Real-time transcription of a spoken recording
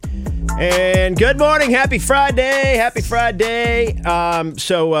And good morning. Happy Friday. Happy Friday.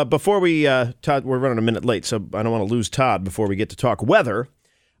 So before we, Todd, we're running a minute late, so I don't want to lose Todd before we get to talk weather.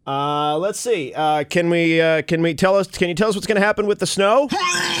 Let's see. Can you tell us what's going to happen with the snow?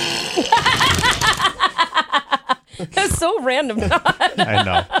 That's so random, Todd. I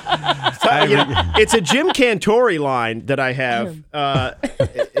know. It's a Jim Cantori line that I have,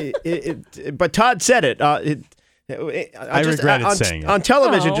 but Todd said it. I regretted saying it on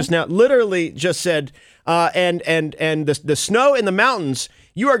television just now. Literally, just said, and the snow in the mountains,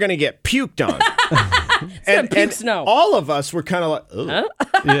 you are going to get puked on. and snow. All of us were kind of like, ugh.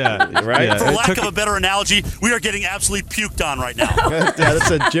 Yeah, right. Yeah. For lack of a better analogy, we are getting absolutely puked on right now. Yeah,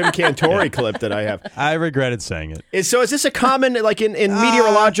 that's a Jim Cantori clip that I have. I regretted saying it. So is this a common, like in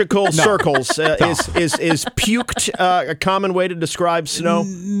meteorological circles, is puked a common way to describe snow?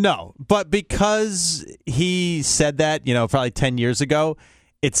 No, but because he said that, probably 10 years ago,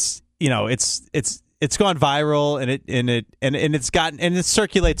 it's gone viral and it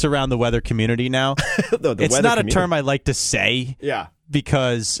circulates around the weather community now. It's not a term I like to say. Yeah.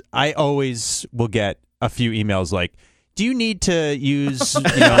 Because I always will get a few emails like, do you need to use an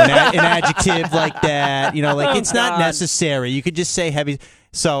adjective like that? It's not necessary. You could just say heavy.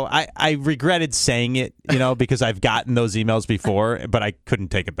 So I regretted saying it, because I've gotten those emails before, but I couldn't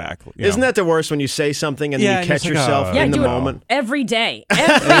take it back. Isn't that the worst when you say something and you catch yourself in the moment? Every day.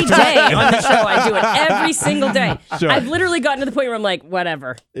 Every day on the show, I do it. Every single day. Sure. I've literally gotten to the point where I'm like,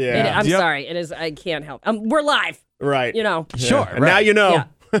 whatever. Yeah. I'm sorry. It is. I can't help. We're live. Right. Sure. Right. Now you know.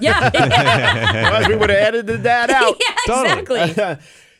 Yeah. Otherwise we would have edited that out. Yeah, exactly.